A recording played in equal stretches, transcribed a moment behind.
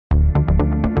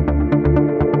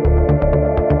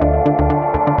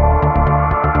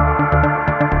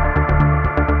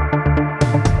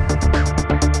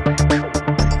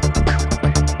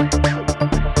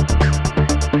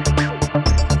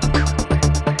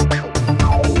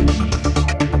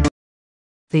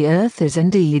The Earth is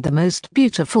indeed the most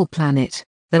beautiful planet.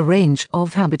 The range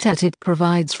of habitat it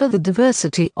provides for the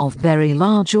diversity of very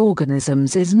large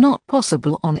organisms is not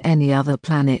possible on any other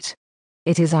planet.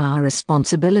 It is our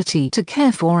responsibility to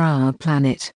care for our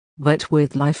planet, but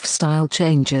with lifestyle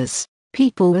changes,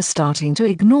 people are starting to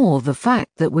ignore the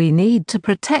fact that we need to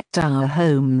protect our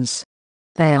homes.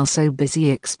 They are so busy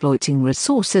exploiting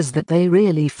resources that they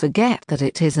really forget that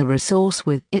it is a resource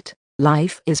with it,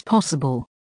 life is possible.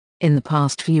 In the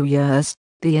past few years,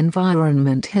 the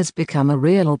environment has become a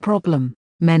real problem.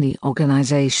 Many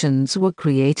organizations were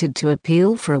created to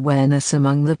appeal for awareness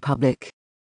among the public.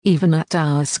 Even at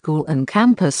our school and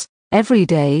campus, every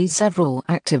day several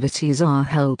activities are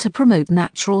held to promote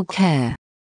natural care.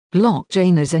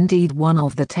 Blockchain is indeed one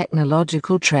of the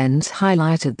technological trends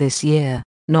highlighted this year.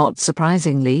 Not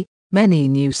surprisingly, many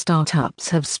new startups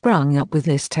have sprung up with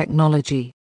this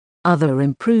technology. Other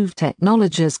improved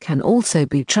technologies can also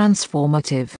be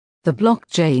transformative. The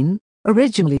blockchain,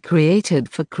 originally created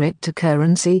for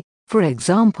cryptocurrency, for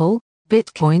example,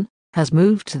 Bitcoin, has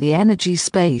moved to the energy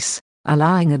space,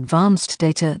 allowing advanced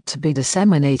data to be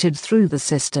disseminated through the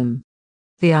system.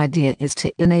 The idea is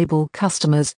to enable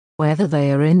customers, whether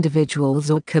they are individuals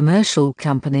or commercial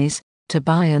companies, to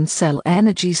buy and sell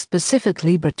energy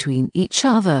specifically between each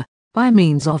other, by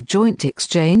means of joint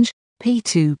exchange,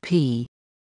 P2P.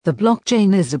 The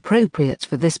blockchain is appropriate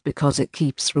for this because it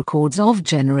keeps records of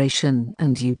generation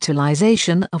and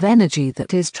utilization of energy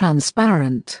that is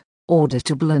transparent,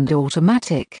 auditable and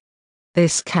automatic.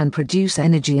 This can produce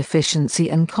energy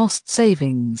efficiency and cost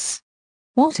savings.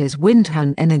 What is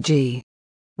Windhan energy?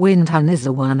 Windhan is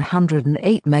a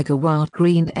 108 megawatt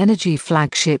green energy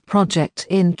flagship project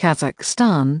in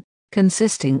Kazakhstan,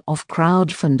 consisting of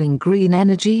crowdfunding green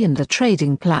energy and a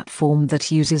trading platform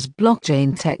that uses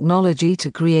blockchain technology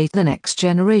to create the next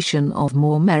generation of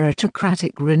more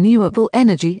meritocratic renewable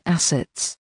energy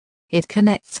assets. It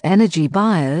connects energy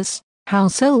buyers,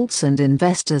 households and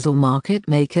investors or market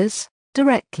makers,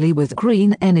 directly with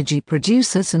green energy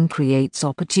producers and creates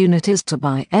opportunities to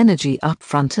buy energy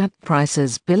upfront at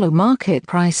prices below market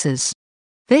prices.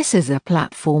 This is a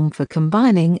platform for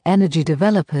combining energy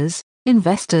developers,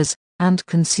 investors, and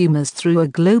consumers through a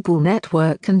global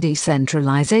network and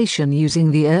decentralization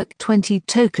using the ERC20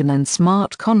 Token and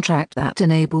Smart contract that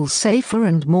enables safer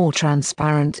and more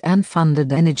transparent and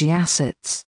funded energy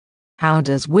assets. How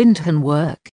does Windhan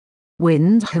work?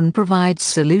 Windhan provides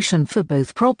solution for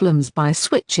both problems by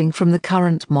switching from the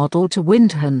current model to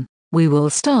Windhan. We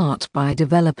will start by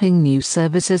developing new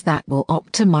services that will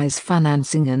optimize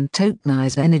financing and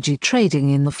tokenize energy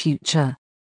trading in the future.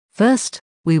 First,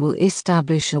 we will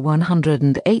establish a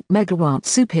 108 megawatt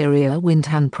superior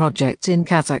Windhan project in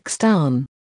Kazakhstan.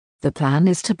 The plan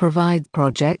is to provide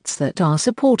projects that are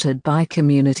supported by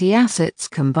community assets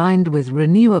combined with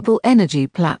renewable energy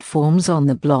platforms on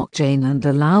the blockchain and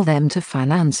allow them to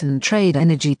finance and trade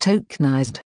energy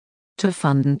tokenized. To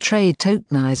fund and trade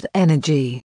tokenized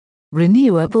energy.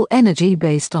 Renewable energy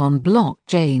based on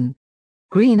blockchain.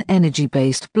 Green energy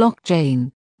based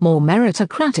blockchain. More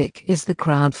meritocratic is the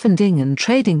crowdfunding and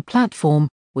trading platform,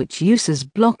 which uses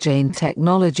blockchain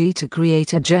technology to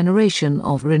create a generation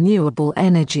of renewable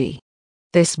energy.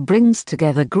 This brings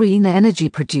together green energy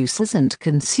producers and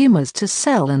consumers to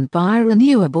sell and buy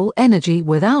renewable energy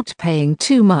without paying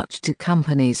too much to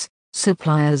companies,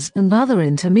 suppliers and other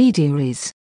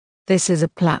intermediaries. This is a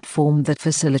platform that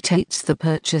facilitates the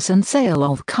purchase and sale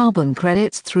of carbon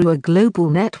credits through a global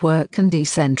network and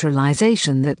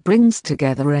decentralization that brings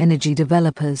together energy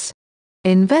developers,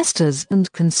 investors and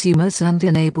consumers and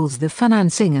enables the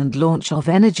financing and launch of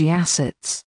energy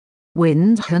assets.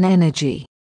 Windhan energy.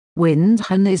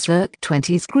 Windhan is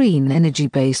ERC20's green energy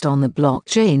based on the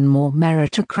blockchain. More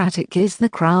meritocratic is the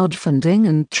crowdfunding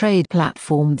and trade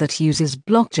platform that uses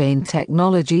blockchain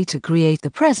technology to create the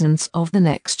presence of the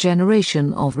next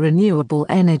generation of renewable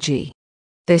energy.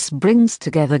 This brings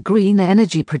together green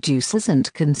energy producers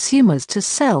and consumers to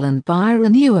sell and buy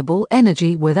renewable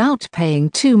energy without paying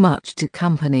too much to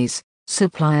companies,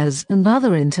 suppliers and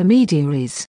other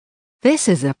intermediaries. This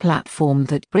is a platform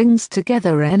that brings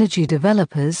together energy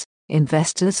developers,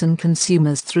 investors and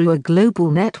consumers through a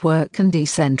global network and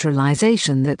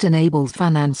decentralization that enables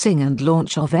financing and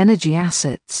launch of energy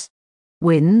assets.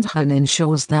 Windhan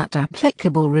ensures that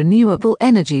applicable renewable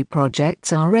energy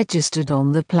projects are registered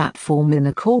on the platform in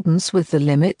accordance with the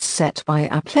limits set by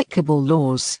applicable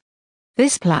laws.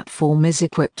 This platform is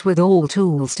equipped with all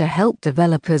tools to help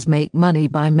developers make money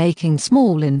by making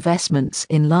small investments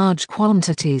in large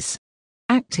quantities.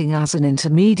 Acting as an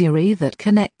intermediary that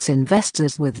connects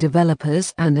investors with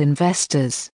developers and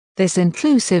investors, This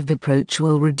inclusive approach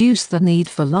will reduce the need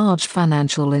for large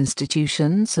financial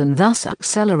institutions and thus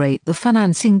accelerate the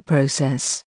financing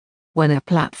process. When a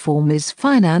platform is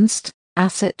financed,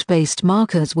 asset-based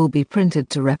markers will be printed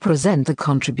to represent the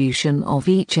contribution of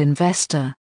each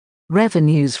investor.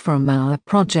 Revenues from our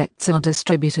projects are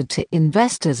distributed to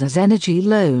investors as energy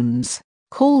loans,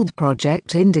 called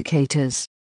project indicators.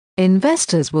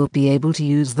 Investors will be able to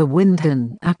use the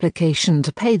Windhan application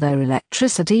to pay their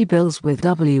electricity bills with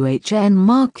WHN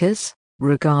markers,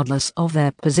 regardless of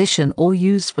their position or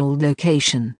useful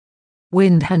location.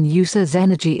 Windhan uses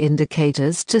energy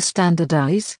indicators to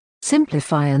standardize,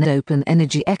 simplify and open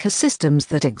energy ecosystems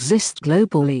that exist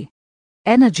globally.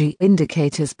 Energy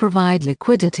indicators provide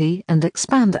liquidity and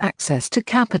expand access to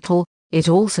capital. It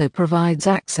also provides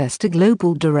access to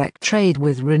global direct trade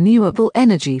with renewable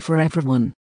energy for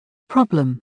everyone.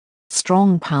 Problem: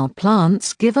 strong power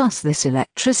plants give us this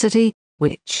electricity,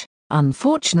 which,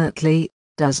 unfortunately,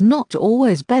 does not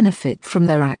always benefit from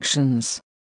their actions.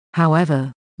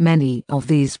 However, many of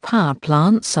these power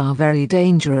plants are very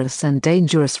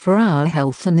dangerous for our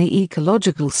health and the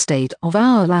ecological state of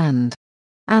our land.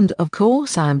 And of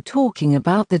course I'm talking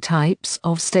about the types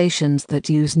of stations that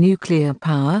use nuclear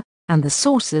power, and the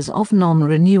sources of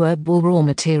non-renewable raw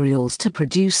materials to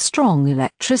produce strong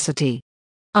electricity.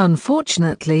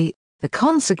 Unfortunately, the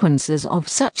consequences of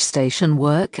such station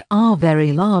work are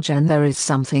very large and there is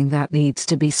something that needs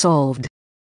to be solved.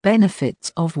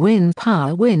 Benefits of wind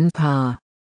power: wind power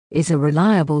is a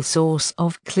reliable source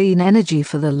of clean energy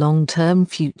for the long-term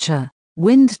future.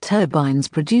 Wind turbines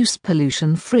produce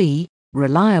pollution-free,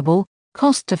 reliable,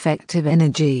 cost-effective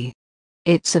energy.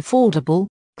 It's affordable,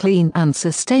 clean and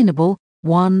sustainable.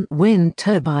 One wind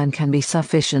turbine can be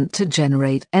sufficient to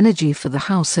generate energy for the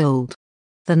household.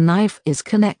 The knife is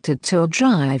connected to a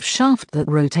drive shaft that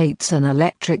rotates an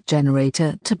electric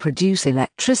generator to produce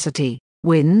electricity.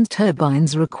 Wind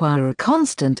turbines require a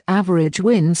constant average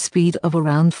wind speed of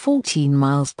around 14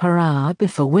 miles per hour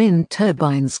before wind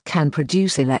turbines can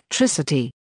produce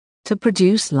electricity. To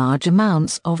produce large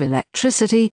amounts of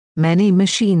electricity, many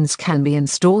machines can be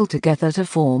installed together to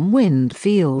form wind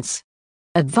fields.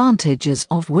 Advantages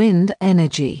of wind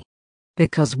energy: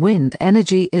 because wind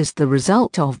energy is the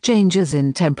result of changes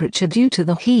in temperature due to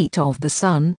the heat of the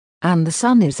sun, and the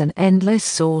sun is an endless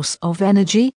source of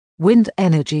energy, wind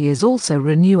energy is also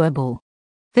renewable.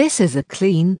 This is a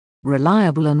clean,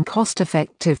 reliable and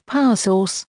cost-effective power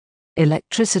source.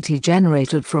 Electricity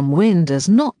generated from wind does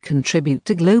not contribute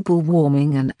to global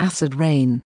warming and acid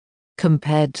rain.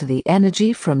 Compared to the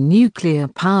energy from nuclear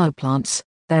power plants,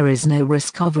 there is no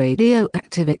risk of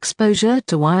radioactive exposure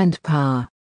to wind power.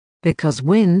 Because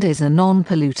wind is a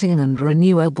non-polluting and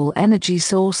renewable energy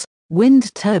source,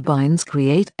 wind turbines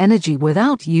create energy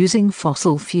without using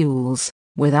fossil fuels,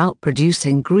 without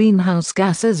producing greenhouse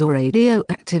gases or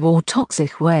radioactive or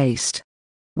toxic waste.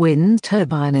 Wind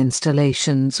turbine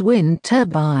installations: wind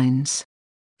turbines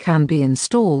can be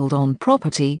installed on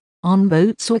property, on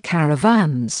boats or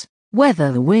caravans.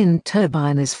 Whether the wind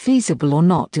turbine is feasible or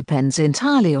not depends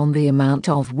entirely on the amount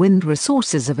of wind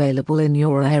resources available in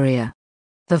your area.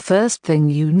 The first thing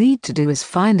you need to do is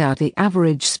find out the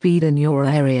average speed in your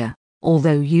area.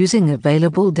 Although using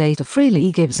available data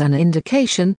freely gives an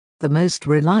indication, the most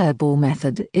reliable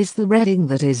method is the reading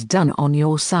that is done on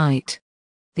your site.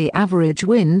 The average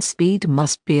wind speed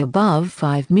must be above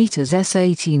 5 meters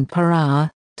s18 per hour,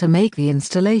 to make the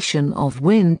installation of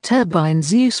wind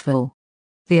turbines useful.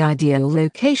 The ideal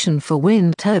location for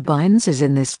wind turbines is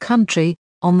in this country,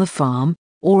 on the farm,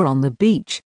 or on the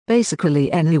beach,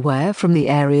 basically anywhere from the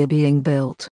area being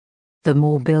built. The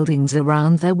more buildings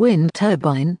around the wind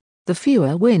turbine, the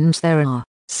fewer winds there are.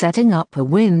 Setting up a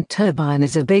wind turbine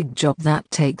is a big job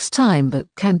that takes time but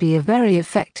can be a very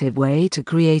effective way to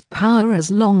create power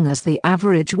as long as the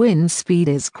average wind speed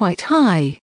is quite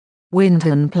high.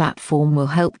 Windhan platform will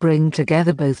help bring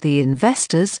together both the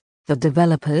investors, the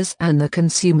developers and the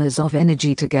consumers of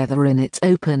energy together in its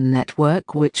open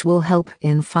network, which will help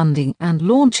in funding and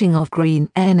launching of green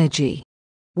energy.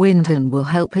 Windhan will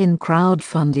help in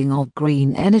crowdfunding of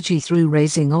green energy through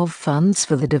raising of funds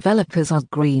for the developers of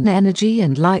green energy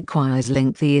and likewise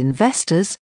link the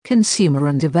investors, consumer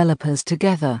and developers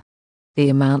together. The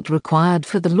amount required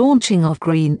for the launching of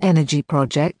green energy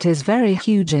project is very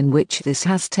huge, in which this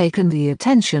has taken the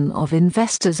attention of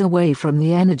investors away from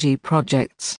the energy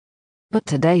projects. But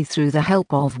today, through the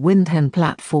help of Windhan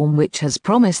platform, which has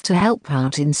promised to help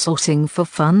out in sourcing for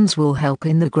funds, will help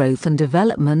in the growth and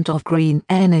development of green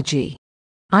energy.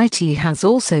 It has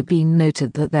also been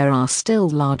noted that there are still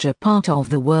larger part of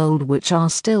the world which are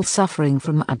still suffering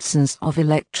from absence of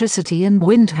electricity, and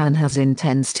Windhan has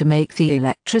intends to make the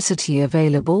electricity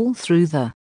available through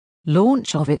the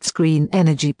launch of its green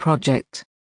energy project.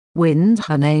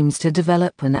 Windhan aims to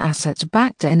develop an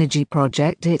asset-backed energy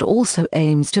project. It also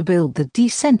aims to build the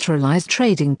decentralized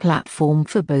trading platform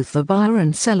for both the buyer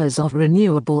and sellers of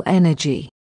renewable energy.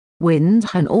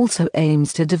 Windhan also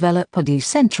aims to develop a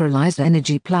decentralized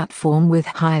energy platform with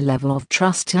high level of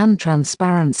trust and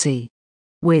transparency.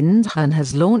 Windhan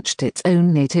has launched its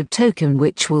own native token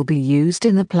which will be used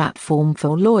in the platform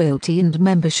for loyalty and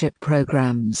membership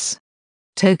programs.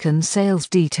 Token sales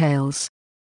details.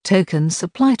 Token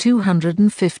supply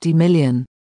 250 million.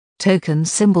 Token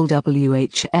symbol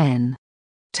WHN.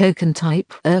 Token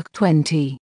type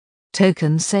ERC20.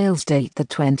 Token sales date the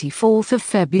 24th of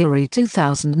February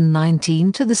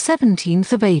 2019 to the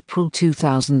 17th of April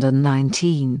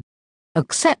 2019.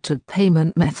 Accepted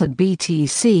payment method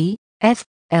BTC, Eth,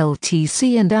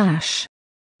 LTC and Dash.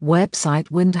 Website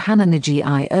Windhan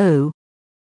Energy.io.